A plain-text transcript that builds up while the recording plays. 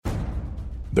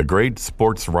The Great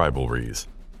Sports Rivalries,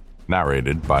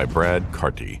 narrated by Brad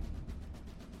Carty.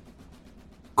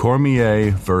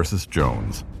 Cormier versus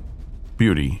Jones,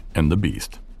 Beauty and the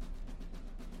Beast.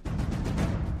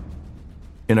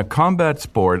 In a combat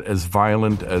sport as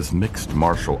violent as mixed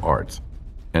martial arts,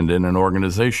 and in an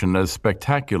organization as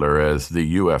spectacular as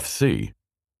the UFC,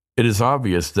 it is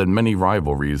obvious that many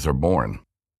rivalries are born.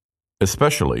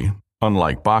 Especially,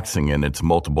 unlike boxing in its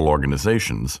multiple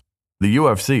organizations, the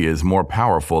UFC is more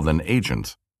powerful than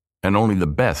agents, and only the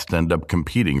best end up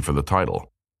competing for the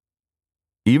title.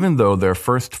 Even though their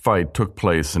first fight took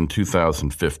place in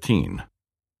 2015,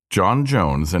 Jon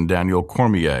Jones and Daniel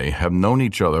Cormier have known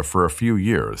each other for a few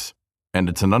years, and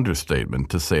it's an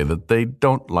understatement to say that they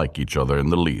don't like each other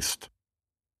in the least.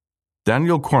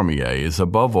 Daniel Cormier is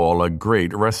above all a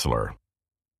great wrestler.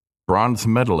 Bronze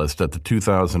medalist at the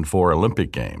 2004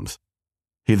 Olympic Games,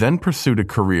 he then pursued a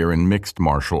career in mixed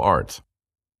martial arts.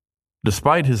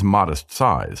 Despite his modest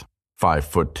size, 5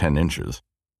 foot 10 inches,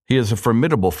 he is a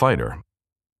formidable fighter,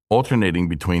 alternating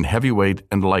between heavyweight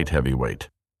and light heavyweight.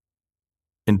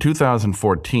 In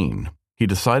 2014, he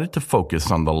decided to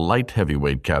focus on the light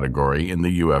heavyweight category in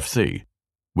the UFC,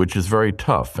 which is very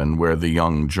tough and where the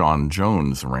young Jon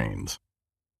Jones reigns.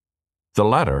 The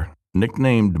latter,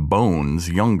 nicknamed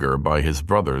Bones Younger by his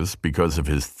brothers because of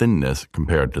his thinness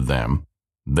compared to them,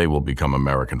 they will become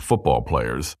American football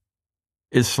players,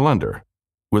 is slender,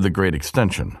 with a great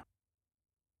extension.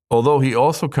 Although he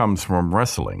also comes from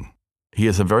wrestling, he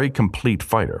is a very complete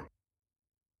fighter.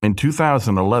 In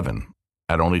 2011,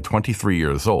 at only 23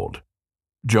 years old,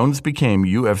 Jones became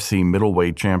UFC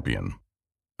middleweight champion,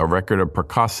 a record of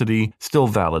precocity still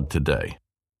valid today.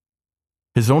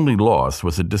 His only loss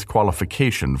was a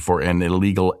disqualification for an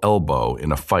illegal elbow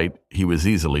in a fight he was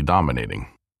easily dominating.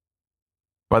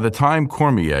 By the time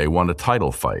Cormier won a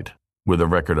title fight, with a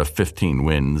record of 15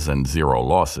 wins and 0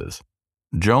 losses,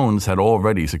 Jones had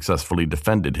already successfully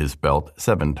defended his belt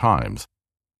 7 times,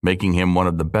 making him one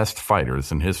of the best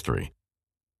fighters in history.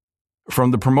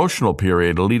 From the promotional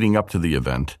period leading up to the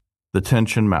event, the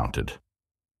tension mounted.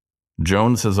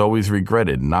 Jones has always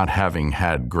regretted not having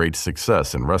had great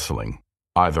success in wrestling,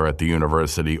 either at the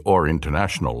university or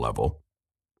international level,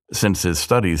 since his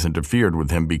studies interfered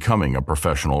with him becoming a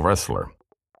professional wrestler.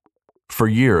 For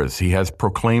years, he has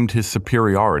proclaimed his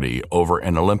superiority over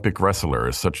an Olympic wrestler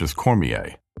such as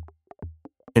Cormier.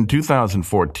 In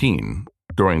 2014,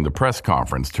 during the press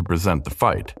conference to present the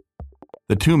fight,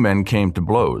 the two men came to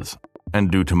blows,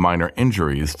 and due to minor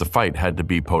injuries, the fight had to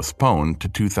be postponed to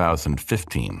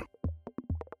 2015.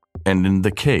 And in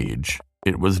the cage,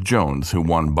 it was Jones who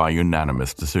won by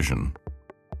unanimous decision.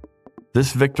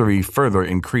 This victory further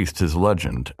increased his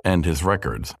legend and his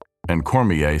records, and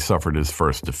Cormier suffered his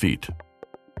first defeat.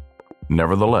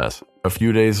 Nevertheless, a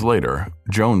few days later,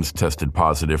 Jones tested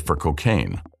positive for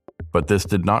cocaine, but this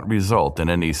did not result in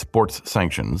any sports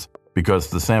sanctions because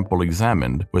the sample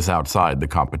examined was outside the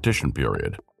competition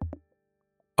period.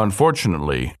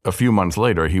 Unfortunately, a few months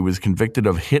later, he was convicted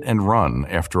of hit and run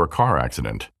after a car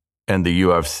accident, and the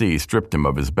UFC stripped him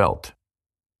of his belt.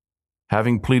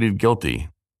 Having pleaded guilty,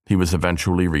 he was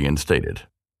eventually reinstated.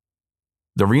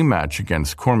 The rematch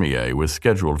against Cormier was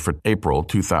scheduled for April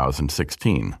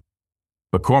 2016,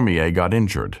 but Cormier got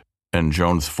injured, and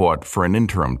Jones fought for an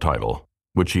interim title,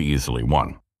 which he easily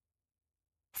won.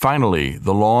 Finally,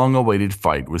 the long-awaited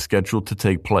fight was scheduled to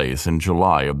take place in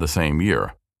July of the same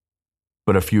year.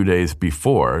 But a few days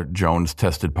before, Jones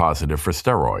tested positive for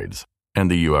steroids, and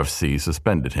the UFC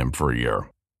suspended him for a year.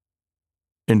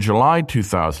 In July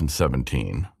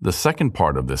 2017, the second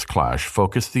part of this clash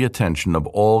focused the attention of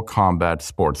all combat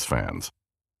sports fans.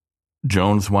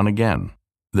 Jones won again,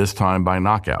 this time by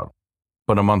knockout,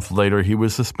 but a month later he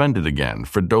was suspended again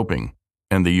for doping,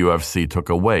 and the UFC took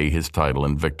away his title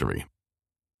in victory.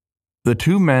 The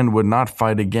two men would not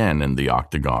fight again in the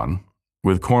octagon,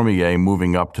 with Cormier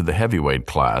moving up to the heavyweight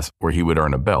class where he would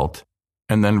earn a belt,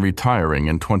 and then retiring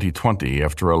in 2020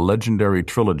 after a legendary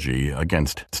trilogy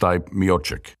against Stipe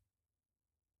Miocic.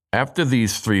 After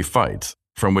these 3 fights,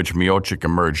 from which Miocic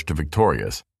emerged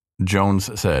victorious,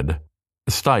 Jones said,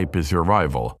 "Stipe is your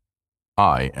rival.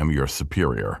 I am your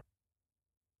superior."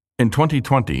 In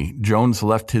 2020, Jones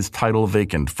left his title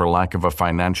vacant for lack of a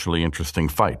financially interesting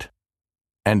fight,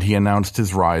 and he announced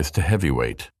his rise to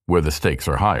heavyweight, where the stakes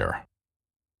are higher.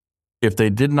 If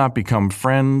they did not become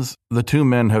friends, the two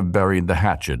men have buried the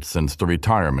hatchet since the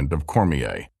retirement of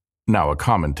Cormier, now a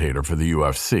commentator for the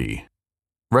UFC,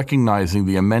 recognizing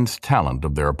the immense talent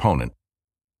of their opponent.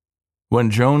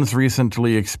 When Jones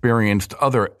recently experienced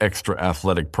other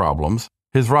extra-athletic problems,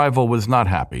 his rival was not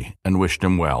happy and wished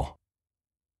him well.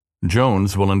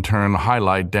 Jones will in turn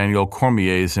highlight Daniel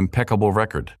Cormier's impeccable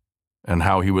record and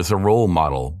how he was a role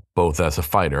model both as a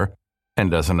fighter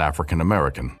and as an African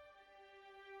American.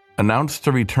 Announced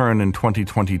to return in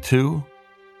 2022,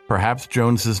 perhaps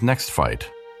Jones's next fight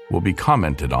will be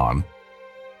commented on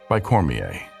by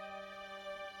Cormier.